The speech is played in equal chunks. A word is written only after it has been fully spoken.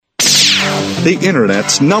The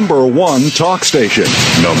Internet's #1 talk station.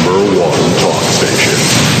 #1 talk station.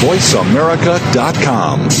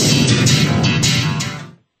 VoiceAmerica.com.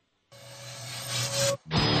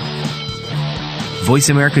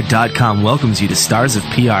 VoiceAmerica.com welcomes you to Stars of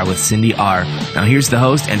PR with Cindy R. Now here's the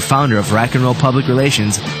host and founder of Rack and Roll Public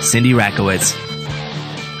Relations, Cindy Rakowitz.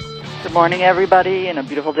 Good morning, everybody, and a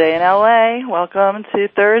beautiful day in L.A. Welcome to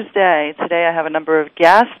Thursday. Today I have a number of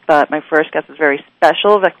guests, but my first guest is very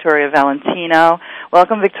special, Victoria Valentino.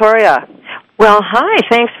 Welcome, Victoria. Well, hi.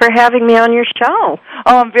 Thanks for having me on your show.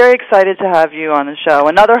 Oh, I'm very excited to have you on the show.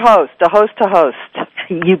 Another host, a host to host.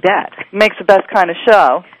 You bet. Makes the best kind of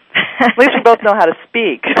show. At least we both know how to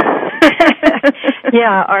speak.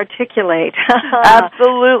 Yeah, articulate.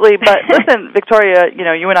 Absolutely. But listen, Victoria,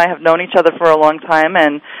 you and I have known each other for a long time,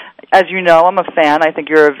 and as you know, I'm a fan. I think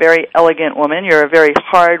you're a very elegant woman. You're a very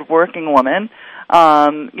hard-working woman.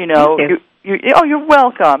 Thank you. You're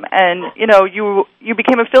welcome. And, you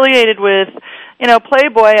became affiliated with,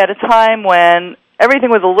 Playboy at a time when everything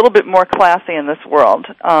was a little bit more classy in this world.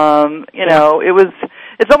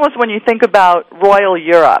 It's almost when you think about royal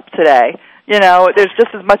Europe today, there's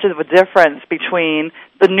just as much of a difference between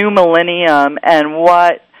the new millennium and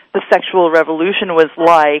what the sexual revolution was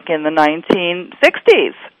like in the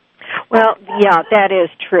 1960s. Well, yeah, that is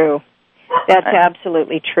true. That's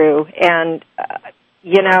absolutely true. And,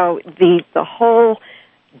 the whole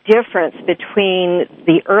difference between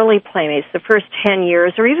the early Playmates, the first 10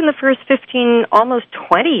 years, or even the first 15, almost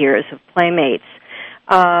 20 years of Playmates,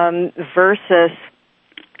 versus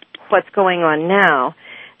what's going on now.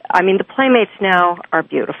 I mean, the Playmates now are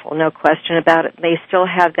beautiful, no question about it. They still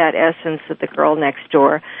have that essence of the girl next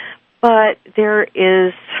door. But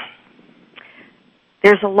there's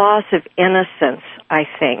a loss of innocence, I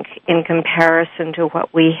think, in comparison to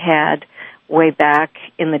what we had way back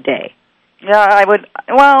in the day. Yeah,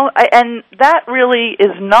 and that really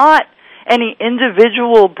is not any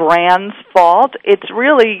individual brand's fault. It's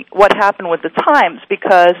really what happened with the times,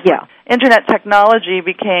 because Internet technology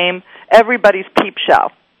became everybody's peep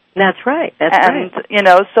show. That's right. And,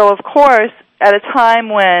 so of course, at a time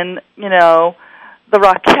when, the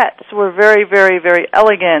Rockettes were very, very, very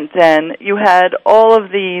elegant, and you had all of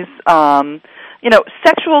these,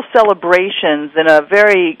 sexual celebrations in a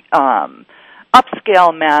very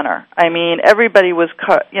upscale manner. I mean, everybody was,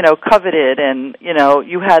 coveted, and,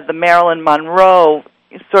 you had the Marilyn Monroe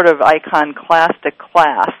sort of iconoclastic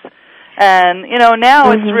class. And,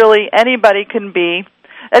 now it's really anybody can be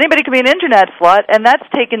an Internet slut, and that's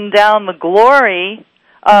taken down the glory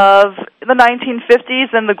of the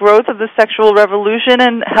 1950s and the growth of the sexual revolution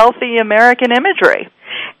and healthy American imagery.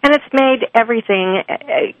 And it's made everything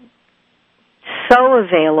so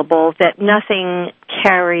available that nothing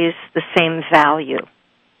carries the same value.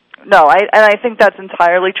 No, I think that's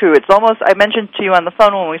entirely true. It's almost, I mentioned to you on the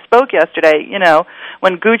phone when we spoke yesterday,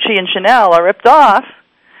 when Gucci and Chanel are ripped off,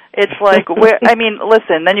 it's like,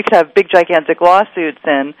 listen, then you could have big, gigantic lawsuits,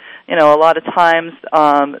 and, a lot of times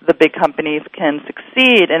the big companies can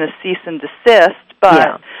succeed in a cease and desist,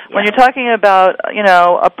 but when you're talking about,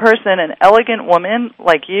 a person, an elegant woman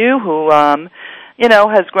like you who,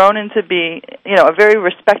 has grown into be, a very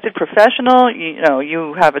respected professional,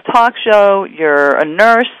 you have a talk show, you're a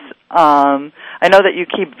nurse, I know that you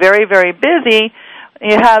keep very, very busy.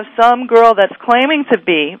 You have some girl that's claiming to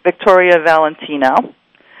be Victoria Valentino.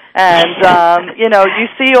 And, you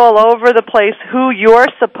see all over the place who you're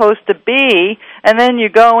supposed to be, and then you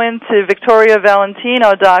go into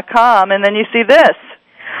VictoriaValentino.com, and then you see this.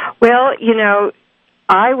 Well,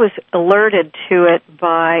 I was alerted to it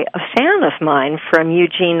by a fan of mine from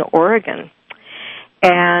Eugene, Oregon.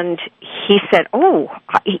 And he said,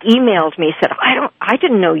 he emailed me, said, I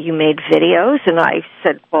didn't know you made videos. And I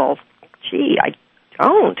said, well, gee, I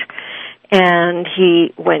don't. And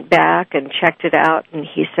he went back and checked it out, and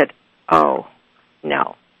he said, oh,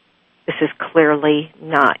 no, this is clearly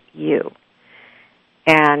not you.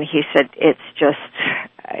 And he said,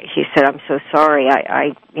 I'm so sorry.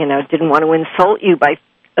 I didn't want to insult you by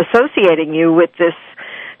associating you with this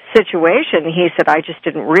situation. He said, I just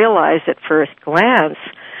didn't realize at first glance,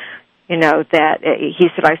 that he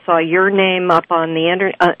said, I saw your name up on the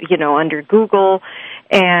under Google,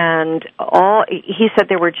 and he said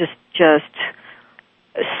there were just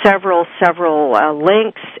several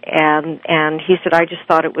links, and he said, I just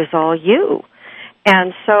thought it was all you.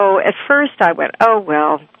 And so at first I went, oh,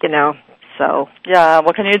 well, so. Yeah,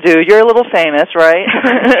 what can you do? You're a little famous, right?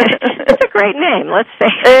 It's a great name, let's say.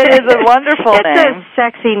 It is a wonderful name. It's a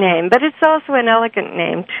sexy name, but it's also an elegant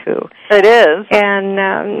name, too. It is.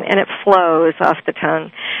 And it flows off the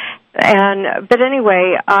tongue. But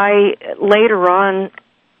anyway, I later on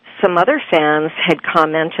some other fans had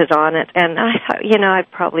commented on it, and I thought,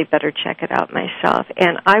 I'd probably better check it out myself.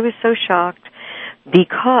 And I was so shocked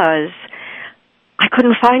because I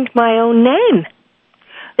couldn't find my own name.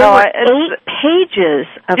 There were 8 pages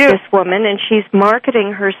of this woman, and she's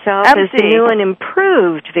marketing herself as the new and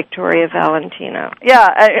improved Victoria Valentino. Yeah,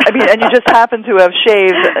 I mean, and you just happen to have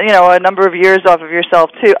shaved, a number of years off of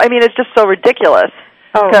yourself, too. I mean, it's just so ridiculous.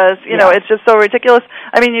 Because, it's just so ridiculous.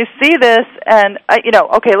 I mean, you see this, and,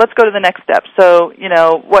 okay, let's go to the next step. So,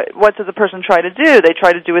 what does a person try to do? They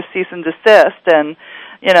try to do a cease and desist, and,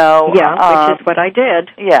 which is what I did.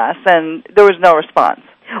 Yes, and there was no response.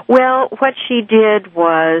 Well, what she did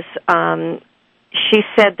was she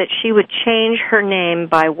said that she would change her name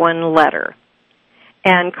by one letter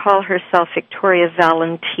and call herself Victoria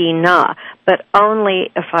Valentina, but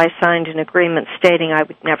only if I signed an agreement stating I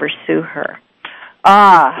would never sue her.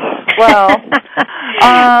 Well.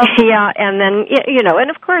 Yeah, and then, and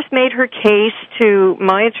of course made her case to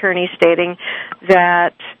my attorney stating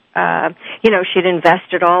that, she'd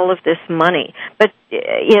invested all of this money, but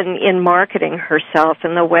in marketing herself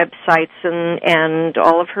and the websites and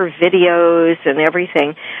all of her videos and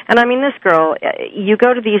everything. And I mean, this girl, you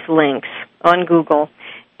go to these links on Google,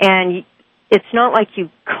 and it's not like you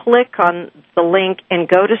click on the link and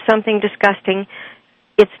go to something disgusting.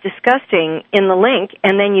 It's disgusting in the link,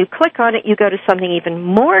 and then you click on it, you go to something even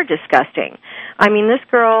more disgusting. I mean, this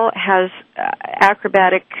girl has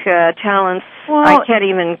acrobatic talents. Well, I can't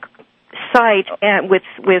even cite with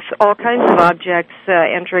all kinds of objects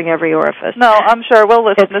entering every orifice. No, I'm sure. Well,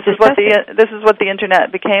 listen, this is what the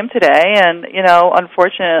internet became today, and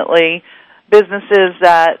unfortunately, businesses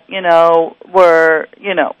that were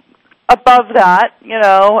above that,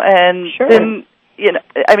 and sure. didn't.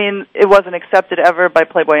 I mean, it wasn't accepted ever by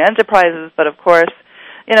Playboy Enterprises, but of course,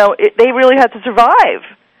 they really had to survive.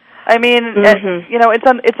 I mean,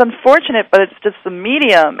 it's unfortunate, but it's just the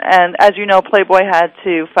medium. And as you know, Playboy had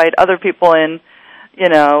to fight other people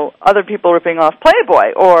other people ripping off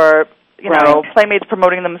Playboy, or right. Playmates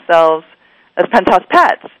promoting themselves as Penthouse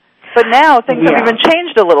Pets. But now things have even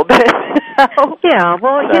changed a little bit. Yeah,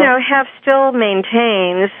 well, Hef still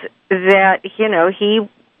maintains that he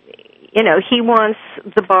wants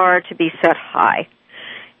the bar to be set high.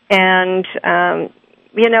 And, and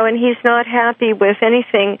he's not happy with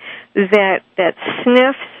anything that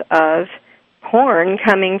sniffs of porn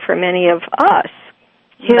coming from any of us.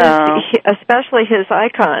 Especially his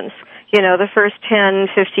icons, the first 10,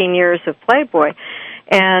 15 years of Playboy.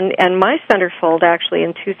 And my centerfold actually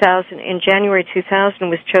in January 2000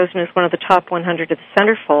 was chosen as one of the top 100 of the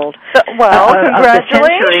centerfold.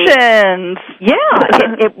 Congratulations!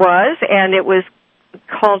 It was, and it was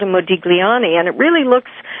called a Modigliani, and it really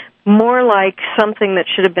looks more like something that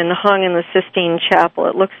should have been hung in the Sistine Chapel.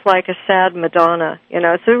 It looks like a sad Madonna.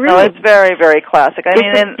 It's very, very classic.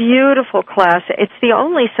 It's a beautiful classic. It's the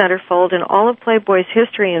only centerfold in all of Playboy's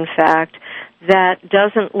history, in fact, that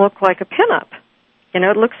doesn't look like a pinup.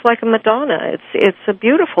 It looks like a Madonna. It's a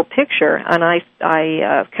beautiful picture, and I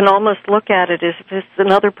can almost look at it as if it's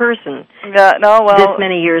another person. Yeah, no, well, this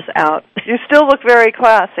many years out. You still look very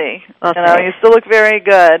classy. Okay. You still look very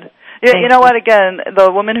good. You know what? Again, the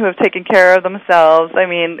women who have taken care of themselves. I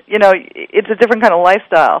mean, it's a different kind of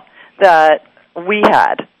lifestyle that we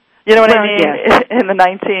had. You know what I mean? Yes. In the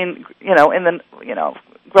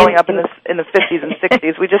growing up in the 50s and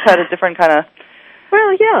 60s, we just had a different kind of.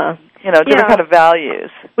 Well, yeah. Different kind of values.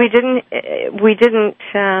 We didn't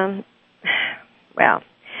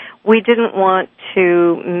want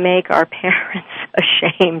to make our parents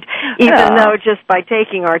ashamed, even though just by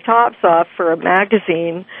taking our tops off for a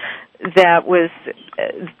magazine that was,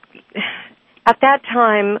 at that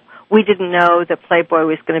time, we didn't know that Playboy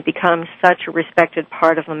was going to become such a respected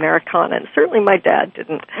part of Americana, and certainly my dad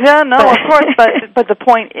didn't. Yeah, no, of course, but the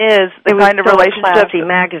point is the kind of relationship. It was a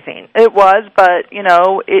magazine. It was, but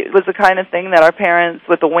it was the kind of thing that our parents,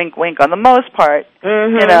 with a wink, wink, on the most part,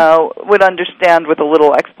 would understand with a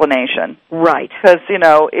little explanation. Right. Because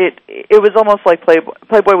it was almost like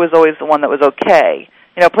Playboy was always the one that was okay.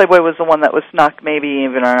 Playboy was the one that was snuck maybe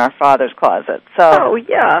even in our father's closet. So, oh,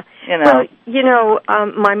 yeah. Well,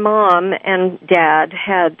 my mom and dad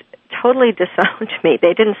had totally disowned me.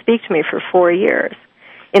 They didn't speak to me for 4 years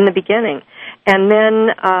in the beginning. And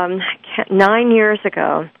then 9 years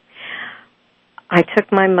ago, I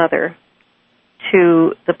took my mother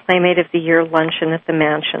to the Playmate of the Year luncheon at the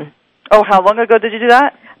mansion. Oh, how long ago did you do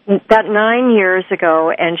that? That 9 years ago,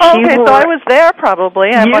 and she so I was there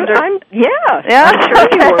probably. I'm sure you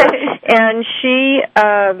were.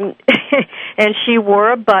 And she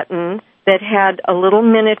wore a button that had a little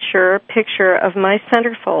miniature picture of my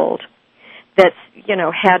centerfold. that's,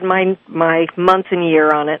 had my month and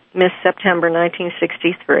year on it, Miss September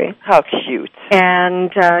 1963. How cute.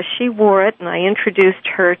 And she wore it, and I introduced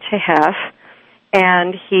her to Hef,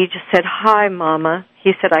 and he just said, "Hi, Mama."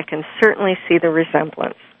 He said, "I can certainly see the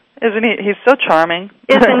resemblance." Isn't he? He's so charming.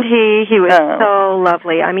 Isn't he? He was so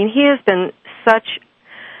lovely. I mean, he has been such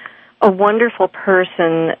a wonderful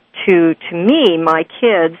person to me, my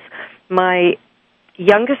kids. My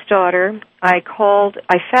youngest daughter, I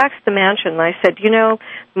faxed the mansion, and I said,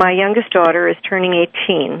 my youngest daughter is turning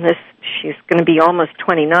 18. She's going to be almost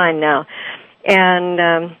 29 now. And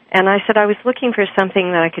I said I was looking for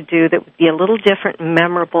something that I could do that would be a little different and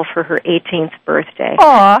memorable for her 18th birthday.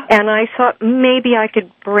 Aww. And I thought maybe I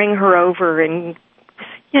could bring her over and,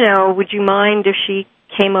 would you mind if she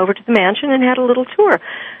came over to the mansion and had a little tour?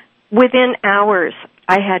 Within hours,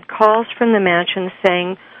 I had calls from the mansion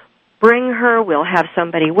saying, "Bring her, we'll have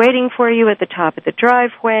somebody waiting for you at the top of the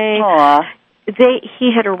driveway." Aww.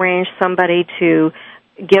 He had arranged somebody to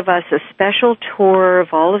give us a special tour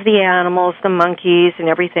of all of the animals, the monkeys and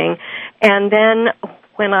everything. And then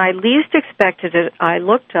when I least expected it, I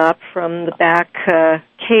looked up from the back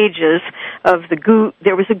cages of the goose.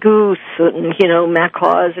 There was a goose and,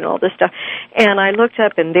 macaws and all this stuff. And I looked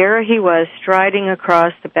up, and there he was striding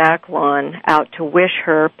across the back lawn out to wish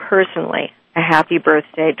her personally a happy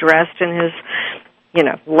birthday, dressed in his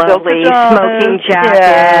lovely smoking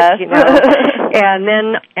jacket, and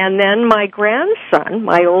then my grandson,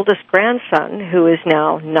 my oldest grandson, who is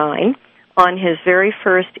now 9, on his very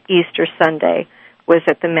first Easter Sunday, was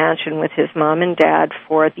at the mansion with his mom and dad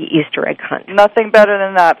for the Easter egg hunt. Nothing better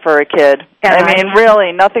than that for a kid. And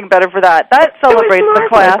really, nothing better for that. That celebrates the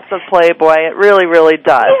class of Playboy. It really, really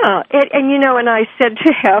does. Yeah, and I said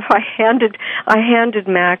to Hef, I handed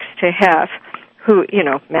Max to Hef, who,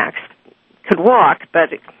 Max could walk,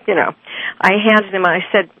 but, I handed him, I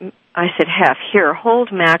said, "Hef, here,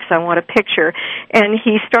 hold Max, I want a picture." And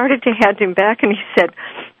he started to hand him back, and he said,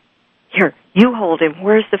 "Here, you hold him.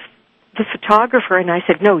 Where's the photographer?" And I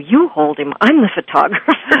said, "No, you hold him. I'm the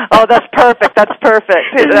photographer." Oh, that's perfect. That's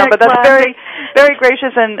perfect. But that's very, very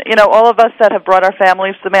gracious. And, all of us that have brought our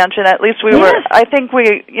families to the mansion, at least we were, I think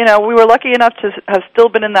we were lucky enough to have still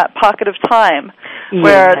been in that pocket of time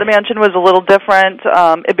where the mansion was a little different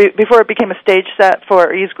before it became a stage set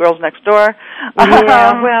for E's Girls Next Door.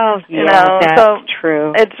 That's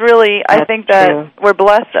true. It's really, I think that we're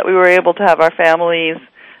blessed that we were able to have our families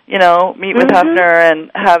meet with Hefner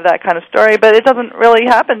and have that kind of story. But it doesn't really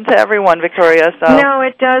happen to everyone, Victoria. So no,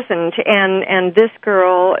 it doesn't. And this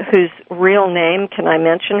girl, whose real name, can I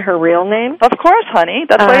mention her real name? Of course, honey.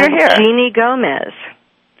 That's why you're here. Jeannie Gomez.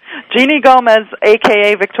 Jeannie Gomez,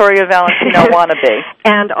 a.k.a. Victoria Valentino wannabe.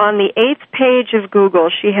 And on the 8th page of Google,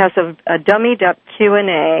 she has a dummied-up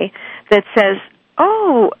Q&A that says,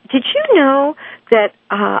 "Oh, did you know that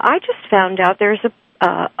I just found out there's a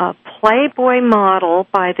Playboy model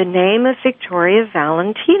by the name of Victoria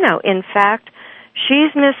Valentino. In fact,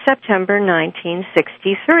 she's Miss September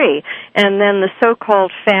 1963. And then the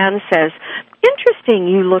so-called fan says, "Interesting,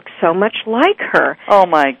 you look so much like her." Oh,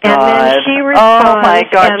 my God. And then she responds, "Oh, my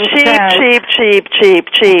God, cheap.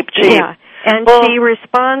 Yeah. And she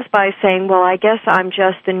responds by saying, "Well, I guess I'm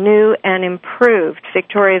just a new and improved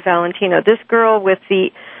Victoria Valentino." This girl with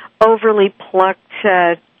the overly plucked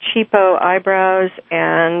cheapo eyebrows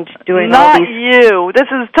and doing all these... Not you. This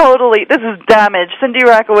is damage. Cindy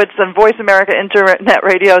Rakowitz on Voice America Internet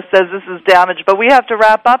Radio says this is damage, but we have to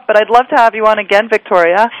wrap up, but I'd love to have you on again,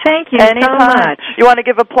 Victoria. Thank you Anytime. So much. You want to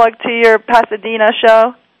give a plug to your Pasadena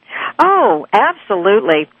show? Oh,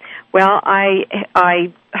 absolutely. Well, I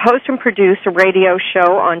host and produce a radio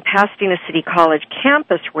show on Pasadena City College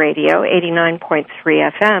Campus Radio, 89.3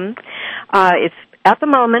 FM. It's, at the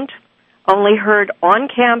moment, only heard on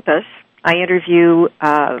campus. I interview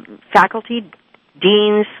faculty,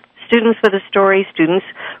 deans, students with a story, students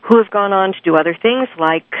who have gone on to do other things,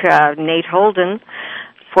 like Nate Holden,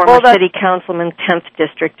 former city councilman, 10th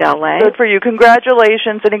District, L.A. Good for you.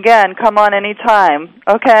 Congratulations. And again, come on anytime,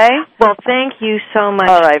 okay? Well, thank you so much.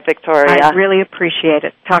 All right, Victoria. I really appreciate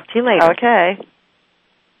it. Talk to you later. Okay.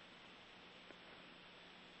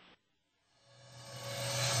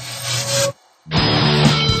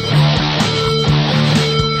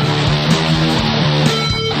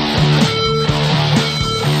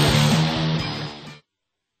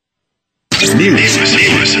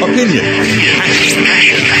 News, opinion,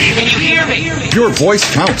 your voice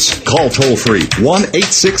counts. Call toll free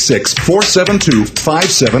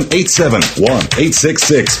 1-866-472-5787.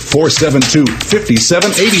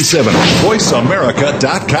 1-866-472-5787.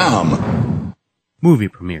 VoiceAmerica.com. movie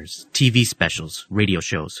premieres, TV specials, radio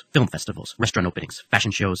shows, film festivals, restaurant openings,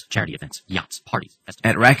 fashion shows, charity events, yachts, parties,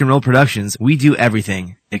 festivals. At Rock and Roll Productions, we do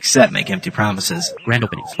everything except make empty promises. Grand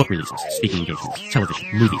openings, book releases, speaking engagements, television,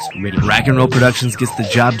 movies, radio. Rock and Roll Productions gets the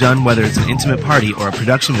job done whether it's an intimate party or a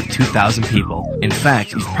production with 2,000 people. In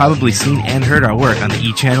fact, you've probably seen and heard our work on the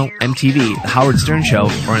E! Channel, MTV, The Howard Stern Show,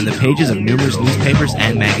 or in the pages of numerous newspapers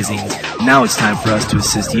and magazines. Now it's time for us to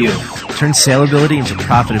assist you. Turn saleability into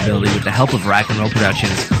profitability with the help of Rock and Roll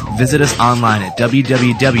Productions. Visit us online at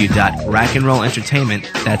www.rockandrollentertainment,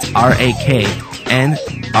 that's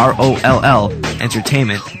RAKNROLL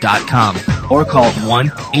entertainment.com, or call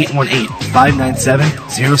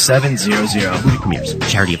 1-818-597-0700. Movie premieres,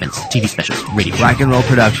 charity events, TV specials, radio. Rock and Roll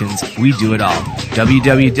Productions, we do it all.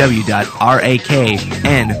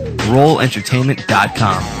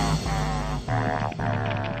 www.raknrollentertainment.com.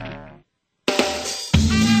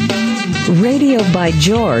 Radio by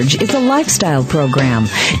George is a lifestyle program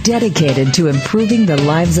dedicated to improving the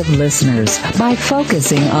lives of listeners by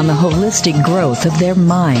focusing on the holistic growth of their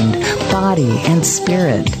mind, body, and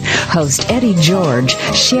spirit. Host Eddie George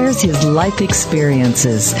shares his life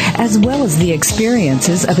experiences as well as the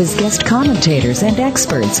experiences of his guest commentators and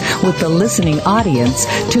experts with the listening audience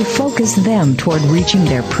to focus them toward reaching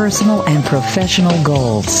their personal and professional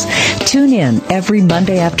goals. Tune in every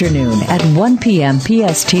Monday afternoon at 1 p.m.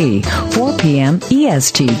 PST, 4 p.m.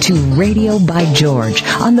 EST to Radio by George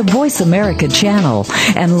on the Voice America channel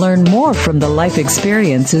and learn more from the life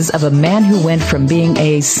experiences of a man who went from being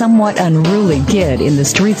a somewhat unruly kid in the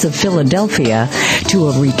streets of Philadelphia to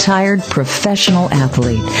a retired professional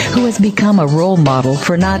athlete who has become a role model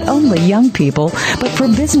for not only young people but for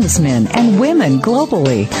businessmen and women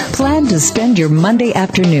globally. Plan to spend your Monday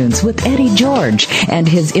afternoons with Eddie George and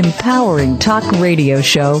his empowering talk radio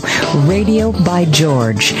show, Radio by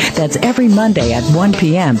George. That's every Monday at 1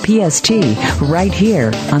 p.m. PST, right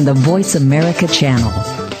here on the Voice America channel.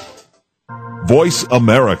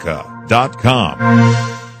 VoiceAmerica.com.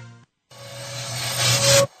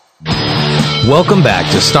 Welcome back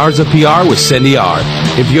to Stars of PR with Cindy R.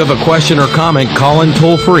 If you have a question or comment, call in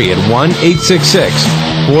toll free at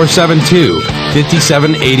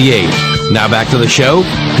 1-866-472-5788. Now back to the show.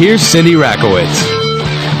 Here's Cindy Rakowitz.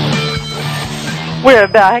 We're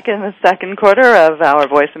back in the second quarter of our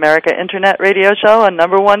Voice America Internet radio show on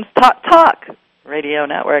number one Talk Radio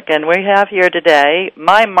Network. And we have here today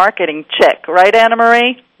my marketing chick, right, Anna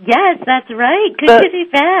Marie? Yes, that's right. Good to be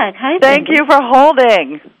back. Hi, thank you for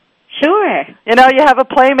holding. Sure. You know, you have a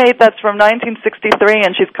playmate that's from 1963,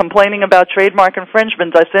 and she's complaining about trademark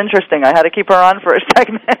infringements. That's interesting. I had to keep her on for a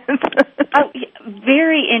segment.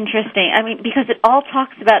 Very interesting. I mean, because it all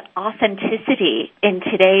talks about authenticity in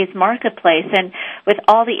today's marketplace, and with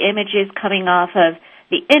all the images coming off of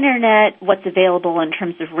the Internet, what's available in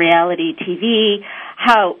terms of reality TV,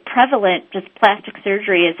 how prevalent just plastic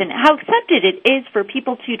surgery is, and how accepted it is for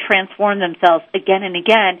people to transform themselves again and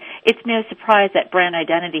again, it's no surprise that brand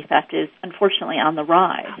identity theft is unfortunately on the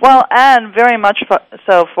rise. Well, and very much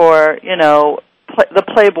so for, you know, the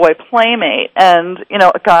Playboy Playmate. And, you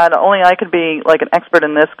know, God, only I could be like an expert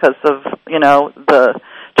in this because of, you know, the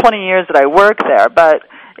 20 years that I work there. But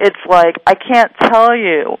it's like I can't tell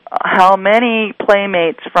you how many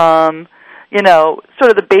Playmates from, you know,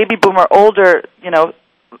 sort of the baby boomer older, you know,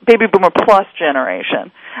 baby boomer plus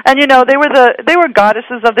generation. And, you know, they were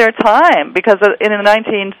goddesses of their time because in the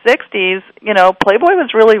 1960s, you know, Playboy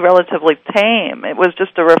was really relatively tame. It was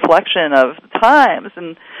just a reflection of the times.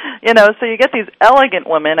 And, you know, so you get these elegant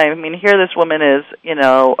women. I mean, here this woman is, you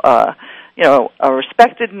know, a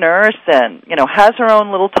respected nurse and, you know, has her own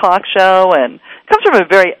little talk show and comes from a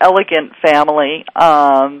very elegant family,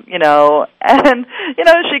 you know, and, you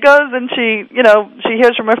know, she goes and she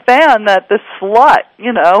hears from her fan that this slut,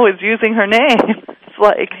 you know, is using her name. It's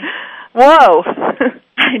like, whoa.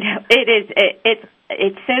 I know. It is.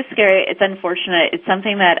 It's so scary. It's unfortunate. It's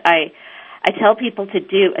something that I tell people to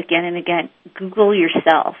do again and again. Google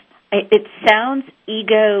yourself. It sounds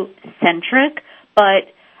egocentric, but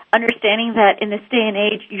understanding that in this day and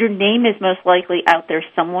age, your name is most likely out there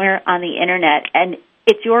somewhere on the Internet, and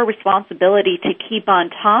it's your responsibility to keep on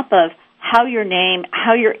top of how your name,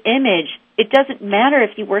 how your image, it doesn't matter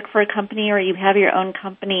if you work for a company or you have your own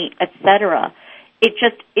company, etc. It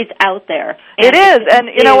just is out there. It is, and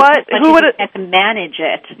you know what? Who would have to manage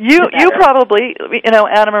it? You probably, you know,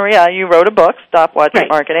 Anna Maria, you wrote a book, Stop Watching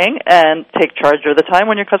Marketing, and Take Charge of the Time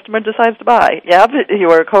when your customer decides to buy. Yeah, you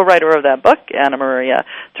were a co-writer of that book, Anna Maria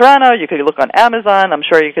Toronto. You could look on Amazon. I'm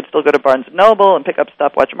sure you could still go to Barnes & Noble and pick up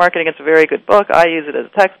Stop Watching Marketing. It's a very good book. I use it as a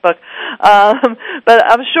textbook. But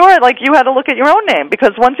I'm sure, like, you had to look at your own name,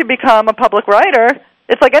 because once you become a public writer,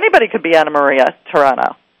 It's like anybody could be Anna Maria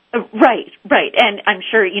Toronto. Right. And I'm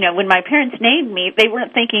sure, when my parents named me, they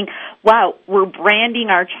weren't thinking, wow, we're branding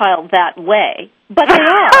our child that way. But they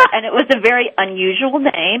are. And it was a very unusual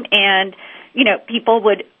name, and, people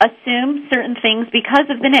would assume certain things because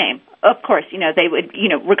of the name. Of course, they would,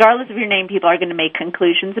 regardless of your name, people are going to make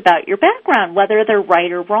conclusions about your background, whether they're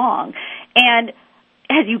right or wrong. And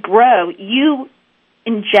as you grow, you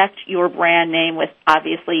inject your brand name with,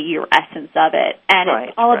 obviously, your essence of it. And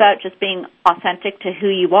it's all about just being authentic to who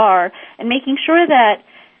you are and making sure that,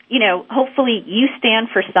 hopefully you stand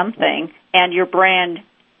for something and your brand,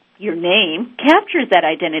 your name, captures that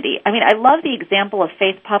identity. I mean, I love the example of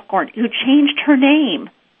Faith Popcorn, who changed her name.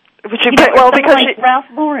 Because Ralph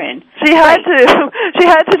Lauren. She had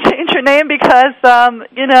to change her name because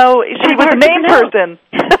she was a name person.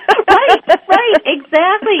 Right,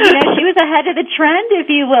 exactly. She was ahead of the trend,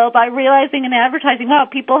 if you will, by realizing in advertising,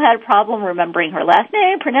 people had a problem remembering her last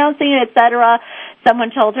name, pronouncing it, etc.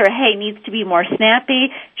 Someone told her, hey, needs to be more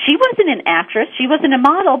snappy. She wasn't an actress, she wasn't a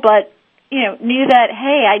model, but knew that,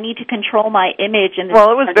 hey, I need to control my image. And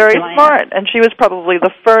well, it was very smart, and she was probably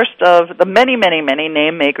the first of the many, many, many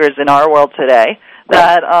name makers in our world today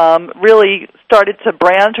that really started to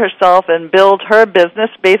brand herself and build her business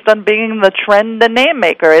based on being the trend and name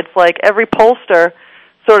maker. It's like every pollster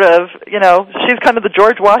sort of, she's kind of the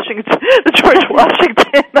George Washington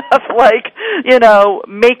of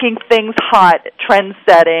making things hot, trend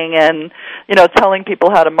setting, and telling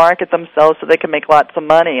people how to market themselves so they can make lots of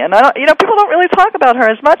money. And people don't really talk about her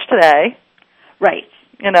as much today. Right.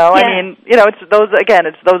 I mean, it's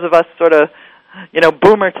those of us sort of,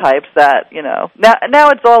 boomer types that, now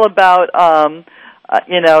it's all about,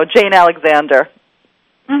 Jane Alexander.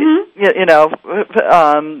 Mm-hmm.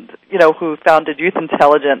 Who founded Youth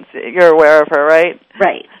Intelligence. You're aware of her, right?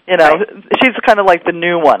 Right. She's kind of like the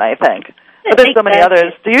new one, I think. But there's so many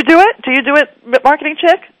others. Do you do it, Marketing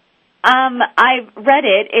Chick? I've read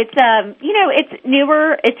it. It's it's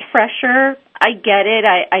newer, it's fresher. I get it.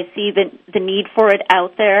 I see the need for it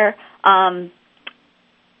out there.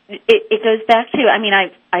 It goes back to,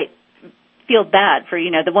 I feel bad for,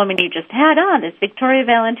 the woman you just had on, this Victoria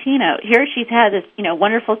Valentino. Here she's had this,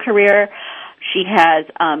 wonderful career. She has,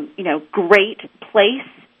 great place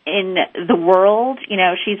in the world.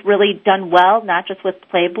 She's really done well, not just with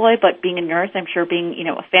Playboy, but being a nurse, I'm sure being,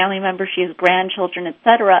 a family member. She has grandchildren,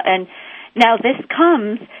 etc. And now this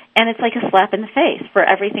comes, and it's like a slap in the face for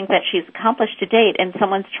everything that she's accomplished to date, and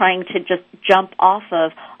someone's trying to just jump off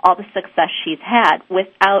of all the success she's had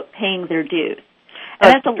without paying their dues. And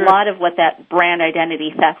that's a lot of what that brand identity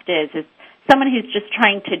theft is someone who's just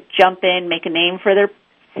trying to jump in, make a name for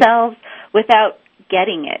themselves without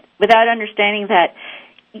getting it, without understanding that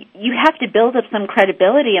you have to build up some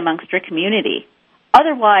credibility amongst your community.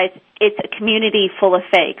 Otherwise, it's a community full of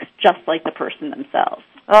fakes, just like the person themselves.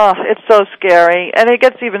 Oh, it's so scary. And it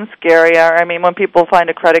gets even scarier. I mean, when people find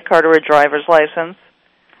a credit card or a driver's license,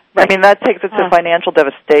 right. That takes it to financial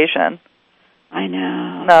devastation. I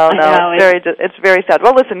know. No, it's very sad.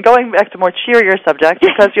 Well, listen, going back to more cheerier subjects,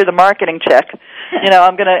 because you're the marketing chick,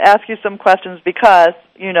 I'm going to ask you some questions because,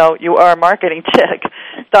 you are a marketing chick,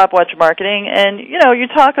 stopwatch marketing, and, you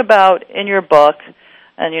talk about in your book,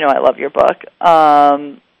 and, I love your book,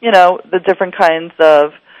 the different kinds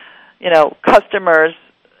of, customers,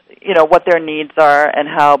 what their needs are and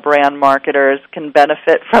how brand marketers can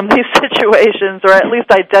benefit from these situations or at least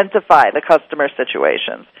identify the customer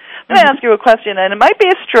situations. I'm going to ask you a question, and it might be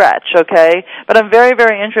a stretch, okay, but I'm very,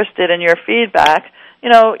 very interested in your feedback.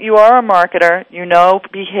 You are a marketer. You know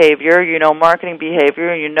behavior. You know marketing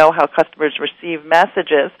behavior. You know how customers receive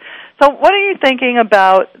messages. So what are you thinking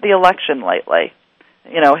about the election lately?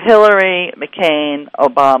 Hillary, McCain,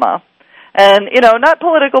 Obama. And, not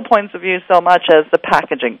political points of view so much as the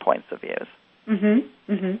packaging points of views.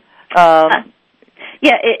 Mm-hmm. Mm-hmm.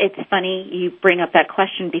 It's funny you bring up that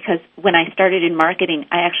question because when I started in marketing,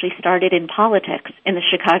 I actually started in politics in the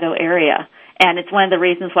Chicago area. And it's one of the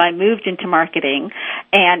reasons why I moved into marketing.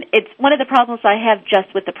 And it's one of the problems I have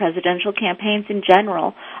just with the presidential campaigns in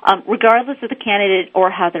general. Regardless of the candidate or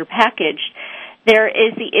how they're packaged, there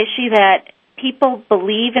is the issue that people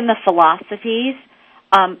believe in the philosophies,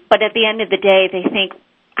 but at the end of the day, they think,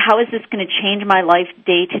 how is this going to change my life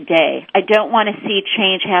day to day? I don't want to see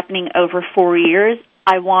change happening over 4 years.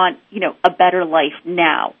 I want, a better life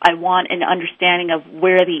now. I want an understanding of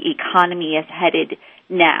where the economy is headed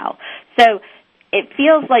now. So it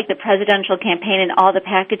feels like the presidential campaign and all the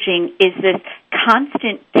packaging is this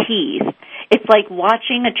constant tease. It's like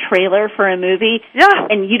watching a trailer for a movie,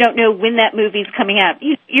 and you don't know when that movie's coming out.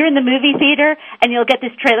 You're in the movie theater, and you'll get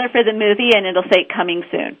this trailer for the movie, and it'll say coming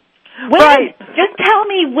soon. When? Right. Just tell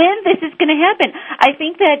me when this is going to happen. I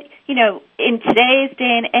think that, in today's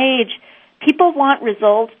day and age, people want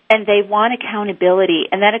results and they want accountability.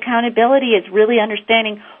 And that accountability is really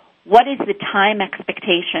understanding what is the time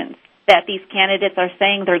expectations that these candidates are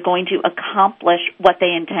saying they're going to accomplish what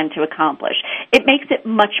they intend to accomplish. It makes it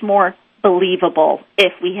much more believable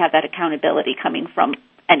if we have that accountability coming from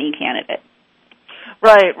any candidate.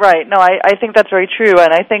 Right. No, I think that's very true,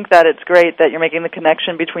 and I think that it's great that you're making the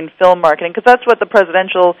connection between film marketing, because that's what the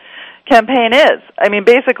presidential campaign is. I mean,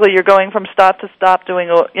 basically, you're going from stop to stop doing,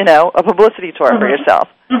 a publicity tour for yourself.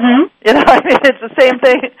 Mm-hmm. It's the same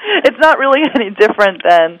thing. It's not really any different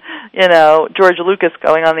than, George Lucas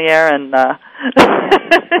going on the air and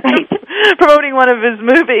promoting one of his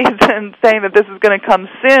movies and saying that this is going to come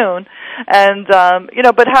soon. And,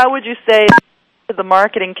 but how would you say the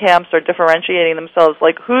marketing camps are differentiating themselves?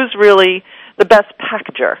 Like, who's really the best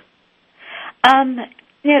packager?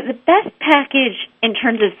 The best package in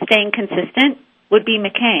terms of staying consistent would be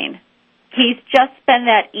McCain. He's just been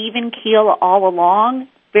that even keel all along,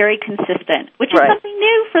 very consistent, which is something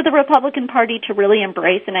new for the Republican Party to really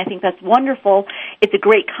embrace, and I think that's wonderful. It's a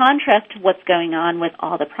great contrast to what's going on with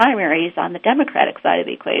all the primaries on the Democratic side of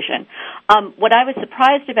the equation. What I was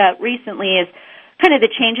surprised about recently is kind of the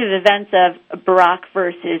change of events of Barack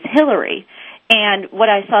versus Hillary. And what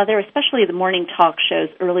I saw there, especially the morning talk shows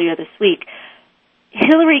earlier this week,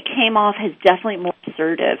 Hillary came off as definitely more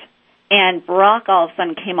assertive, and Barack all of a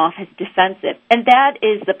sudden came off as defensive. And that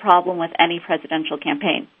is the problem with any presidential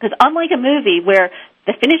campaign. Because unlike a movie where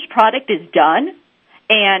the finished product is done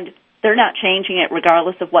and they're not changing it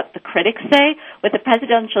regardless of what the critics say, with the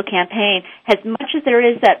presidential campaign, as much as there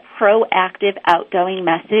is that proactive, outgoing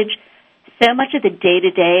message, so much of the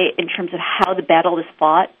day-to-day in terms of how the battle is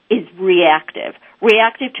fought is reactive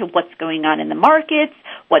to what's going on in the markets,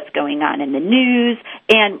 what's going on in the news,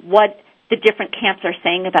 and what the different camps are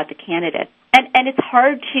saying about the candidate. And it's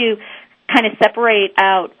hard to kind of separate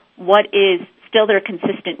out what is still their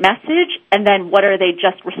consistent message and then what are they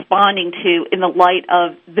just responding to in the light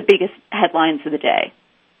of the biggest headlines of the day.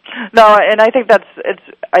 No, and I think that's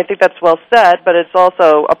well said, but it's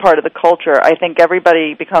also a part of the culture. I think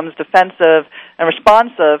everybody becomes defensive and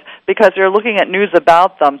responsive because they're looking at news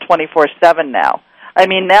about them 24/7 now. I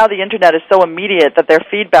mean, now the Internet is so immediate that their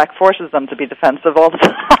feedback forces them to be defensive all the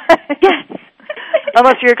time. Yes.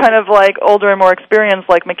 Unless you're kind of like older and more experienced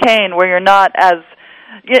like McCain, where you're not as,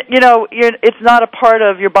 it's not a part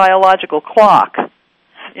of your biological clock.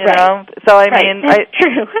 You know, so I mean,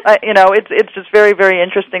 true. It's just very, very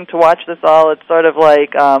interesting to watch this all. It's sort of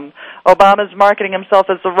like Obama's marketing himself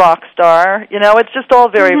as a rock star. It's just all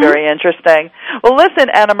very, very interesting. Well, listen,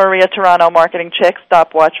 Anna Maria Toronto, marketing chick,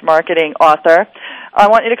 stopwatch marketing author. I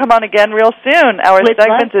want you to come on again real soon. Our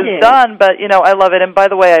segment is done, but, I love it. And by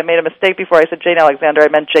the way, I made a mistake before I said Jane Alexander. I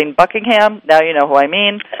meant Jane Buckingham. Now you know who I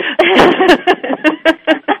mean.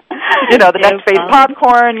 The next phase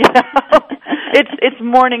popcorn, It's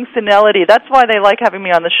morning senility. That's why they like having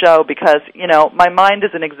me on the show, because, my mind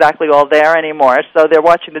isn't exactly all there anymore. So they're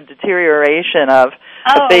watching the deterioration of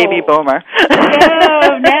a baby boomer.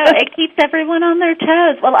 No, it keeps everyone on their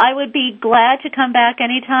toes. Well, I would be glad to come back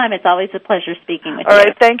anytime. It's always a pleasure speaking with you. All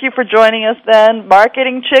right, thank you for joining us then.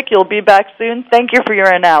 Marketing Chick, you'll be back soon. Thank you for your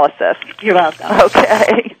analysis. You're welcome.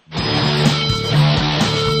 Okay.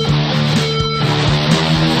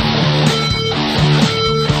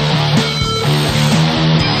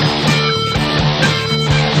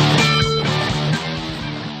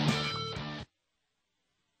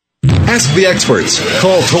 Ask the experts.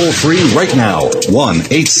 Call toll-free right now,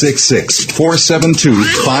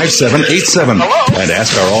 1-866-472-5787. And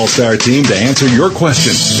ask our all-star team to answer your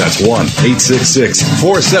question. That's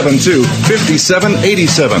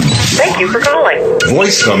 1-866-472-5787. Thank you for calling.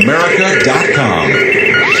 VoiceAmerica.com.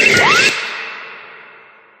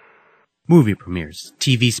 Movie premieres,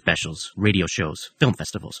 TV specials, radio shows, film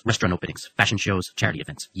festivals, restaurant openings, fashion shows, charity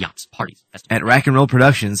events, yachts, parties, festivals. At Rack and Roll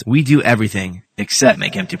Productions, we do everything except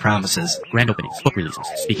make empty promises. Grand openings, book releases,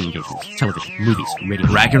 speaking engagements, television, movies, radio.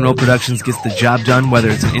 Rack and Roll Productions gets the job done whether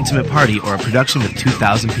it's an intimate party or a production with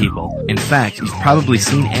 2,000 people. In fact, you've probably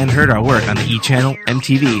seen and heard our work on the E! Channel,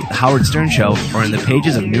 MTV, The Howard Stern Show, or in the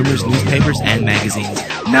pages of numerous newspapers and magazines.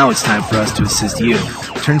 Now it's time for us to assist you.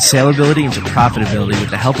 Turn saleability into profitability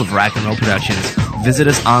with the help of Rack and Roll Productions. Visit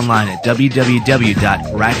us online at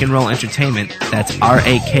www.rackandrollentertainment, that's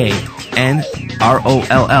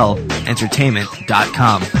RAKNROLL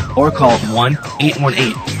entertainment.com, or call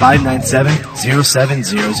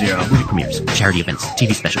 1-818-597-0700. Movie premieres, charity events,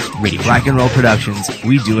 TV specials, radio. Rack and Roll Productions,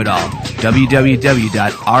 we do it all.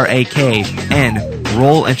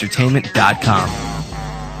 www.racknrollentertainment.com.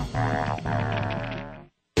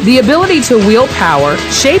 The ability to wield power,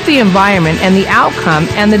 shape the environment and the outcome,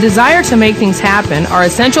 and the desire to make things happen are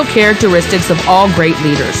essential characteristics of all great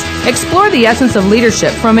leaders. Explore the essence of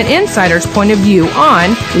leadership from an insider's point of view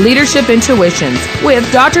on Leadership Intuitions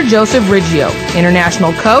with Dr. Joseph Riggio,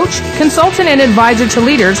 international coach, consultant, and advisor to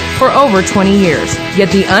leaders for over 20 years. Get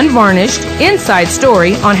the unvarnished, inside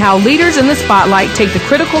story on how leaders in the spotlight take the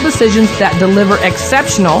critical decisions that deliver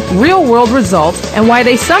exceptional, real-world results and why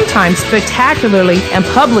they sometimes spectacularly and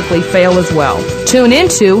publicly fail as well. Tune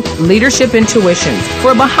into Leadership Intuitions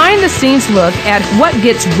for a behind-the-scenes look at what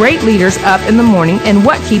gets great leaders up in the morning and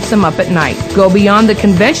what keeps them up at night. Go beyond the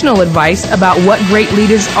conventional advice about what great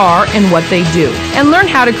leaders are and what they do, and learn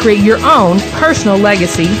how to create your own personal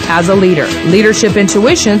legacy as a leader. Leadership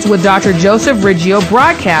Intuitions with Dr. Joseph Riggio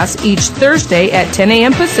broadcasts each Thursday at 10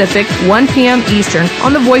 a.m. Pacific, 1 p.m. Eastern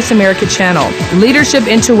on the Voice America channel. Leadership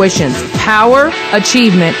Intuitions. Power,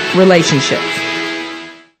 achievement, relationships.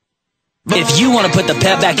 If you want to put the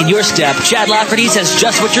pep back in your step, Chad Lafferty's has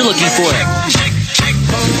just what you're looking for.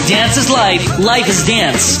 Dance is life. Life is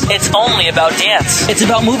dance. It's only about dance. It's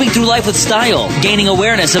about moving through life with style, gaining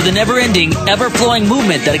awareness of the never-ending, ever-flowing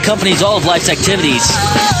movement that accompanies all of life's activities.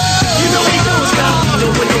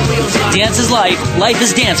 Dance is life. Life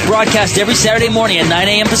is dance. Broadcast every Saturday morning at 9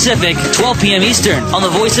 a.m. Pacific, 12 p.m. Eastern on the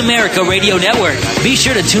Voice America Radio Network. Be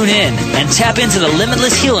sure to tune in and tap into the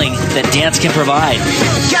limitless healing that dance can provide.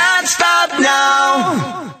 Can't stop now.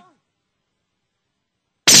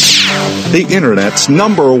 The Internet's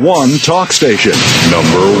 #1 talk station.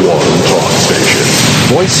 #1 talk station.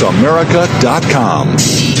 VoiceAmerica.com.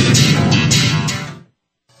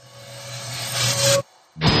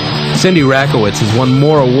 Cindy Rakowitz has won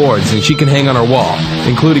more awards than she can hang on her wall,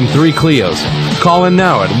 including 3 Clios. Call in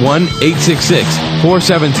now at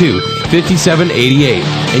 1-866-472-5788,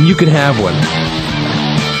 and you can have one.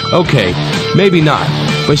 Okay, maybe not,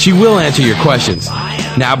 but she will answer your questions.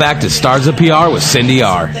 Now back to Stars of PR with Cindy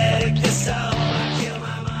R.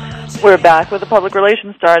 We're back with the Public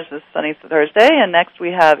Relations Stars this sunny Thursday, and next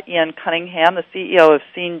we have Ian Cunningham, the CEO of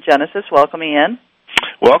Scene Genesis. Welcome, Ian.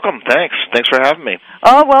 Welcome. Thanks. Thanks for having me.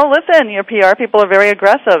 Oh, well, listen, your PR people are very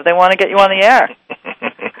aggressive. They want to get you on the air.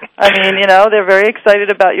 I mean, you know, they're very excited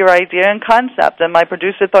about your idea and concept, and my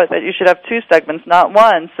producer thought that you should have 2 segments, not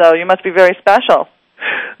 1, so you must be very special.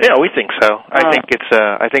 Yeah, we think so. I think it's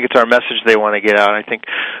our message they want to get out. I think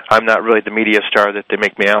I'm not really the media star that they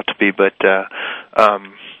make me out to be, but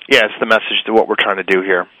yeah, it's the message to what we're trying to do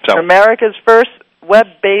here. So America's first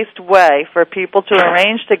web-based way for people to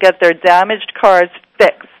arrange to get their damaged cars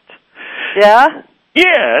fixed. Yeah?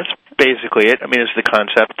 Yeah, that's basically it. I mean, it's the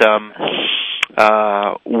concept.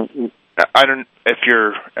 I don't if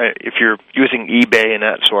you're using eBay and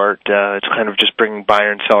that sort. It's kind of just bringing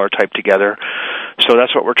buyer and seller type together. So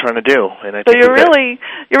that's what we're trying to do. And I so think you're really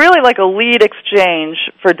like a lead exchange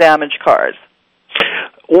for damaged cars.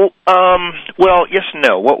 Well, yes and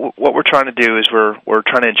no. What we're trying to do is we're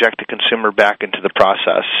trying to inject the consumer back into the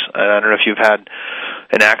process. And I don't know if you've had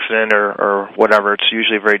an accident or whatever. It's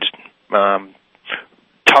usually a very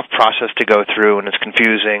tough process to go through, and it's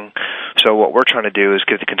confusing. So what we're trying to do is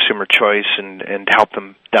give the consumer choice and help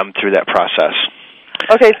them through that process.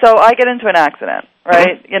 Okay, so I get into an accident,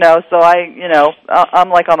 right? Mm-hmm. You know, so I'm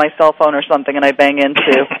like on my cell phone or something, and I bang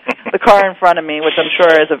into the car in front of me, which I'm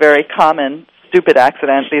sure is a very common stupid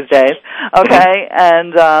accident these days. Okay,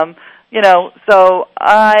 and so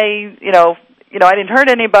I didn't hurt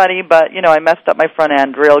anybody, but I messed up my front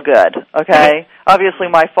end real good. Okay, obviously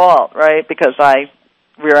my fault, right? Because I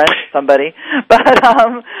rear-ended somebody. But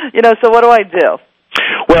so what do I do?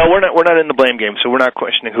 Well, we're not in the blame game, so we're not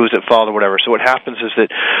questioning who's at fault or whatever. So what happens is that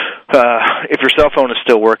if your cell phone is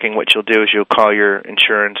still working, what you'll do is you'll call your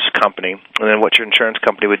insurance company, and then what your insurance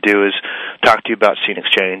company would do is talk to you about Scene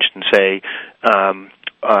Exchange and say,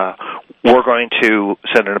 we're going to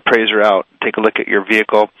send an appraiser out, take a look at your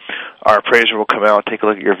vehicle. Our appraiser will come out, take a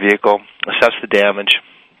look at your vehicle, assess the damage,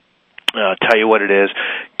 tell you what it is,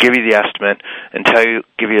 give you the estimate, and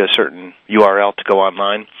give you a certain URL to go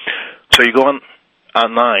online. So you go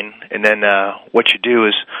online, and then what you do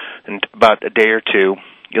is, in about a day or two,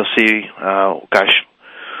 you'll see, 4 or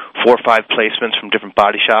 5 placements from different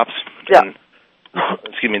body shops. Yeah. And,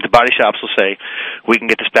 the body shops will say, we can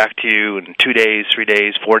get this back to you in 2 days, 3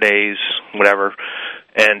 days, 4 days, whatever.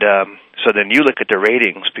 And so then you look at the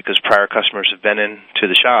ratings, because prior customers have been into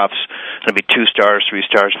the shops. It'll be 2 stars, 3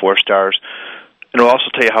 stars, 4 stars. And it'll also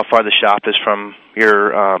tell you how far the shop is from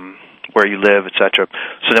your where you live, etc.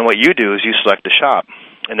 So then what you do is you select the shop,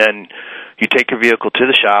 and then you take your vehicle to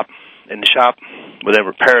the shop, and the shop will then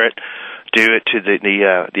repair it, do it to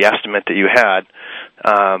the estimate that you had.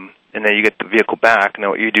 and then you get the vehicle back. And then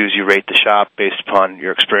what you do is you rate the shop based upon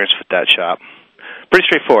your experience with that shop. Pretty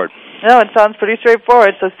straightforward. No, it sounds pretty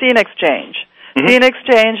straightforward. So Scene Exchange. Mm-hmm. Scene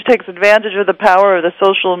Exchange takes advantage of the power of the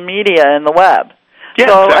social media and the web. Yeah,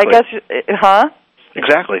 so exactly. I guess,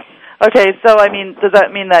 Exactly. Okay, so I mean, does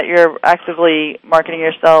that mean that you're actively marketing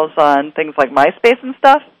yourselves on things like MySpace and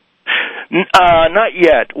stuff? Not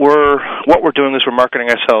yet. What we're doing is we're marketing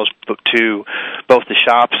ourselves to both the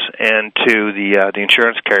shops and to the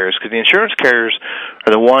insurance carriers, because the insurance carriers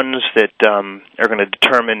are the ones that are going to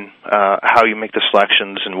determine how you make the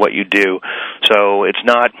selections and what you do. So it's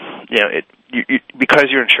not, because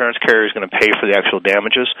your insurance carrier is going to pay for the actual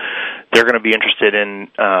damages, they're going to be interested in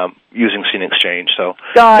using Scene Exchange. So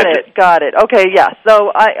got it. Okay, yeah.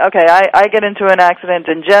 So I get into an accident,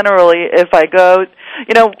 and generally, if I go,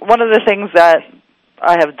 one of the things that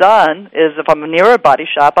I have done is if I'm near a body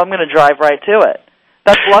shop, I'm going to drive right to it.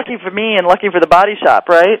 That's lucky for me and lucky for the body shop,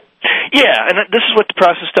 right? Yeah, and this is what the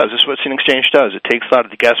process does. This is what Scene Exchange does. It takes a lot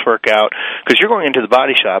of the guesswork out, because you're going into the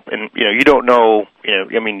body shop, and you don't know.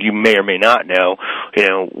 You may or may not know.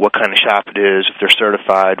 What kind of shop it is, if they're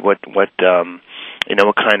certified, what kind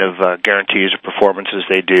of guarantees or performances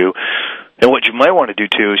they do. And what you might want to do,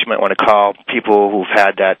 too, is you might want to call people who've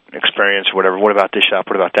had that experience or whatever. What about this shop?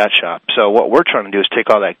 What about that shop? So what we're trying to do is take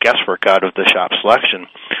all that guesswork out of the shop selection,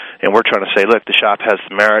 and we're trying to say, look, the shop has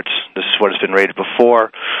the merits. This is what it's been rated before.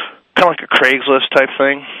 Kind of like a Craigslist type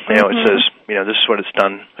thing. It says, this is what it's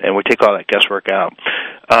done, and we take all that guesswork out.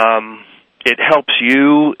 It helps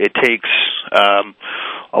you. It takes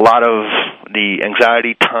a lot of the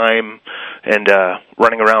anxiety, time, and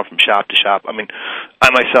running around from shop to shop. I mean, I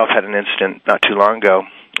myself had an incident not too long ago,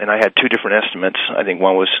 and I had two different estimates. I think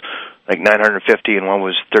one was like $950 and one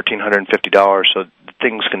was $1,350. So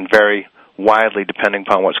things can vary widely depending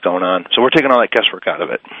upon what's going on. So we're taking all that guesswork out of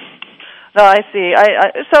it. No, I see.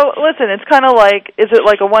 So listen, it's kind of like, is it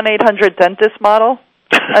like a 1-800-DENTIST model?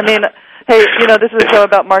 I mean, hey, this is a show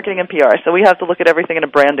about marketing and PR, so we have to look at everything in a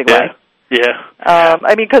branding way. Yeah.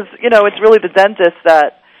 Because, it's really the dentist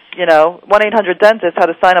that, 1-800-DENTIST had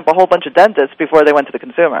to sign up a whole bunch of dentists before they went to the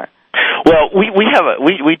consumer. Well, we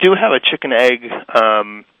do have a chicken egg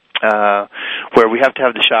where we have to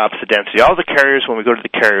have the shops, the density. All the carriers, when we go to the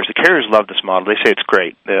carriers love this model. They say it's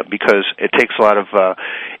great because it takes a lot of,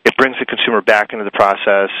 it brings the consumer back into the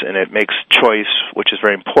process, and it makes choice, which is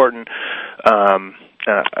very important,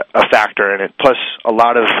 a factor in it. Plus, a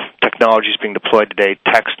lot of technology is being deployed today,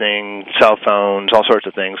 texting, cell phones, all sorts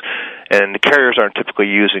of things, and the carriers aren't typically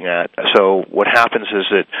using that. So what happens is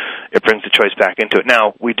that it brings the choice back into it.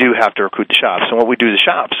 Now, we do have to recruit the shops, and what we do to the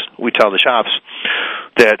shops, we tell the shops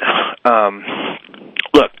that,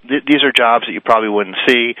 look, these are jobs that you probably wouldn't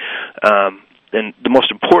see, and the most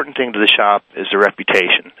important thing to the shop is the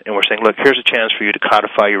reputation. And we're saying, look, here's a chance for you to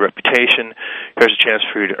codify your reputation. Here's a chance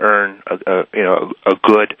for you to earn a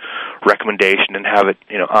good recommendation and have it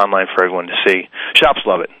online for everyone to see. Shops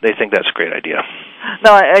love it. They think that's a great idea.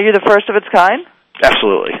 Now, are you the first of its kind?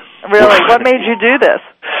 Absolutely. Really? What made you do this?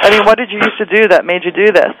 I mean, what did you used to do that made you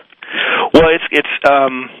do this? Well,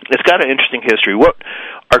 it's got an interesting history.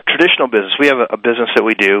 Our traditional business, we have a business that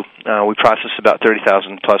we do. We process about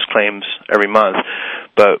 30,000 plus claims every month,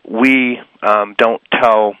 but we don't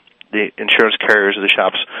tell the insurance carriers or the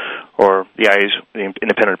shops or the IAs, the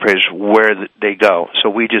independent appraisers, where they go. So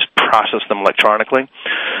we just process them electronically.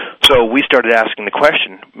 So we started asking the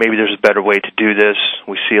question, maybe there's a better way to do this.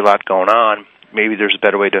 We see a lot going on. Maybe there's a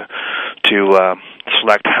better way to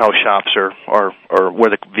select how shops or where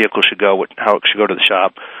the vehicle should go, how it should go to the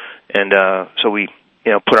shop. And so we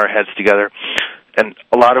put our heads together. And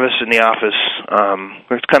a lot of us in the office,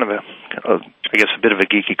 it's kind of I guess a bit of a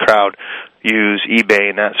geeky crowd, use eBay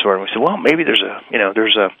and that sort. And we said, well, maybe there's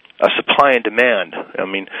a supply and demand. I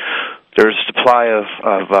mean, there's a supply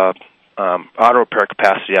of auto repair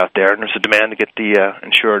capacity out there, and there's a demand to get the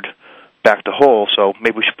insured back to whole. So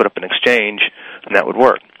maybe we should put up an exchange, and that would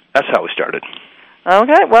work. That's how we started.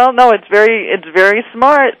 Okay, well, no, it's very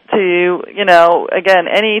smart to, again,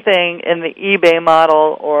 anything in the eBay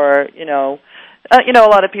model or,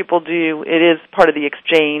 a lot of people do, it is part of the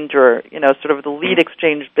exchange or, sort of the lead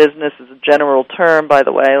exchange business is a general term, by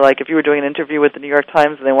the way. Like if you were doing an interview with the New York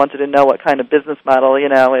Times and they wanted to know what kind of business model,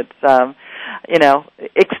 it's,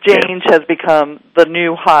 exchange has become the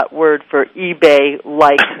new hot word for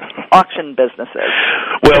eBay-like auction businesses.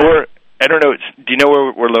 Well, I don't know, do you know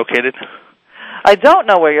where we're located? I don't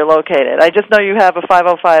know where you're located. I just know you have a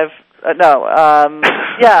 505. I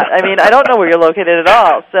don't know where you're located at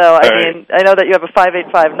all. So, I know that you have a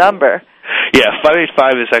 585 number. Yeah,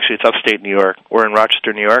 585 is actually, it's upstate New York. We're in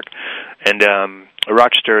Rochester, New York, and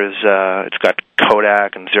Rochester is it's got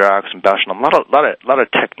Kodak and Xerox and Bausch & Lomb. A lot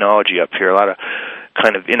of technology up here, a lot of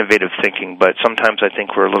kind of innovative thinking, but sometimes I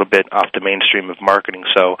think we're a little bit off the mainstream of marketing.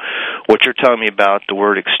 So what you're telling me about the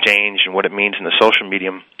word exchange and what it means in the social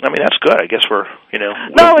medium, I mean, that's good. I guess we're,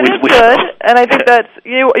 No, it is good, and I think that's,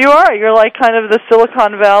 you're like kind of the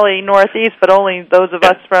Silicon Valley Northeast, but only those of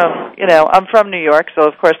us from, I'm from New York, so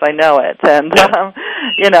of course I know it. And,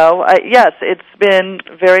 yes, it's been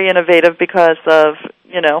very innovative because of,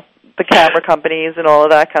 the camera companies and all of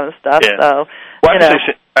that kind of stuff. Yeah. So, well,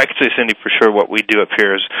 I can say, Cindy, for sure what we do up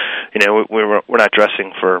here is, we're not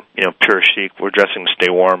dressing for, pure chic. We're dressing to stay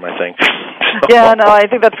warm, I think. So. Yeah, no, I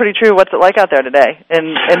think that's pretty true. What's it like out there today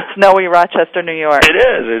in snowy Rochester, New York? It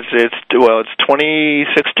is. It's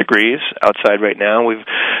 26 degrees outside right now. Do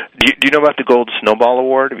you know about the Gold Snowball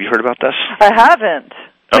Award? Have you heard about this? I haven't.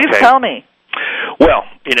 Please tell me. Well,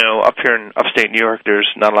 up here in upstate New York, there's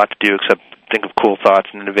not a lot to do except think of cool thoughts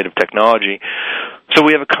and innovative technology. So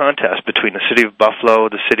we have a contest between the city of Buffalo,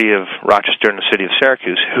 the city of Rochester, and the city of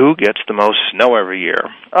Syracuse. Who gets the most snow every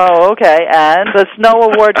year? Oh, okay. And the snow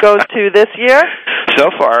award goes to this year?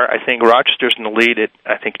 So far, I think Rochester's in the lead at,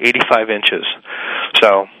 85 inches.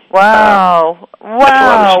 So... Wow.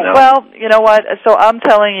 Well, you know what? So I'm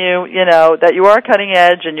telling you, that you are cutting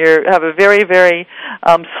edge and you have a very, very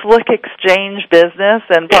slick exchange business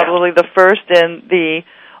and probably the first in the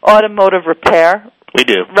automotive repair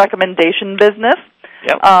recommendation business.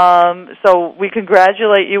 Yep. So we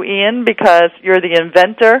congratulate you, Ian, because you're the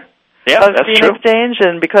inventor of Scene Exchange,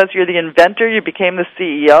 and because you're the inventor, you became the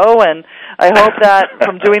CEO, and I hope that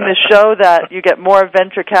from doing this show that you get more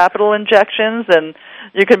venture capital injections and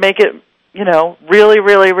you can make it, really,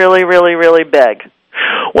 really, really, really, really big.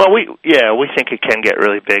 Well, we think it can get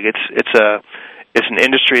really big. It's an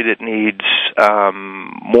industry that needs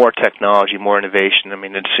more technology, more innovation. I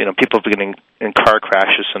mean, it's people have been getting in car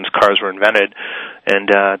crashes since cars were invented, and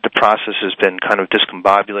the process has been kind of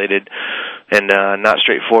discombobulated and not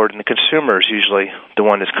straightforward. And the consumer is usually the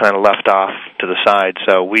one that's kind of left off to the side.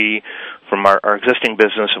 So we, from our existing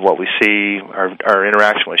business of what we see, our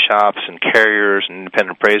interaction with shops and carriers and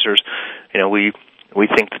independent appraisers, we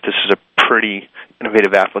think that this is a pretty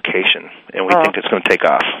innovative application, and we think it's going to take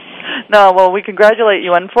off. No, well, we congratulate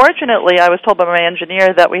you. Unfortunately, I was told by my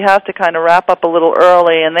engineer that we have to kind of wrap up a little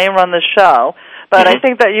early, and they run the show. But I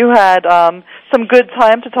think that you had some good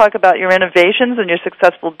time to talk about your innovations and your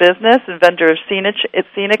successful business, inventor of Scene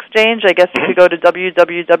Exchange. I guess you could go to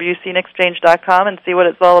www.sceneexchange.com and see what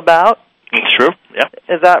it's all about. It's true, yeah.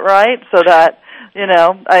 Is that right? So that,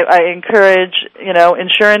 I encourage,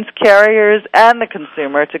 insurance carriers and the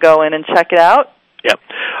consumer to go in and check it out. Yep.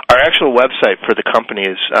 Our actual website for the company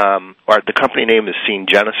is, the company name is Scene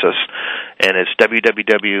Genesis, and it's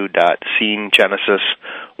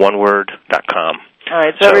www.scenegenesis.com. All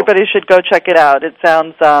right, so everybody should go check it out. It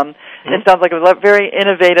sounds like a very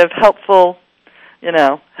innovative, helpful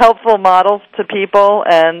models to people,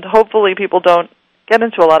 and hopefully people don't get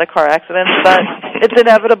into a lot of car accidents, but it's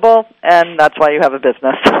inevitable, and that's why you have a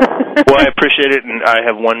business. Well, I appreciate it, and I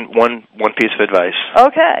have one piece of advice.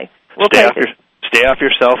 Okay. Stay off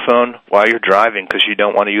your cell phone while you're driving, because you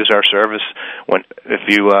don't want to use our service if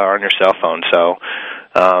you are on your cell phone. So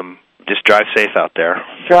just drive safe out there.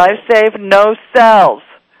 Drive safe, no cells.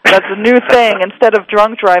 That's a new thing. Instead of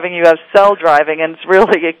drunk driving, you have cell driving, and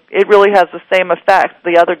it really has the same effect.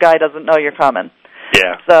 The other guy doesn't know you're coming.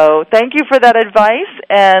 Yeah. So thank you for that advice,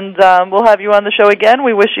 and we'll have you on the show again.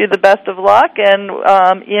 We wish you the best of luck. And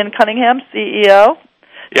Ian Cunningham, CEO,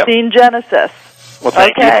 Scene Genesis. Well,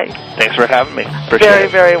 thank you. Thanks for having me. Appreciate it. Very,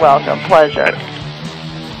 very welcome. Pleasure.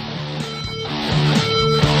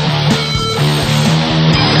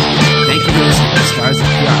 Thank you for listening to Stars of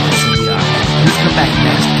PR with Cindy R. Please come back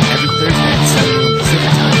next week every Thursday at 7 a.m.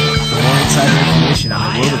 Pacific Time for more insider information on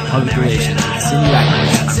the world of public relations with Cindy R.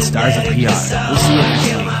 on Stars of PR. We'll see you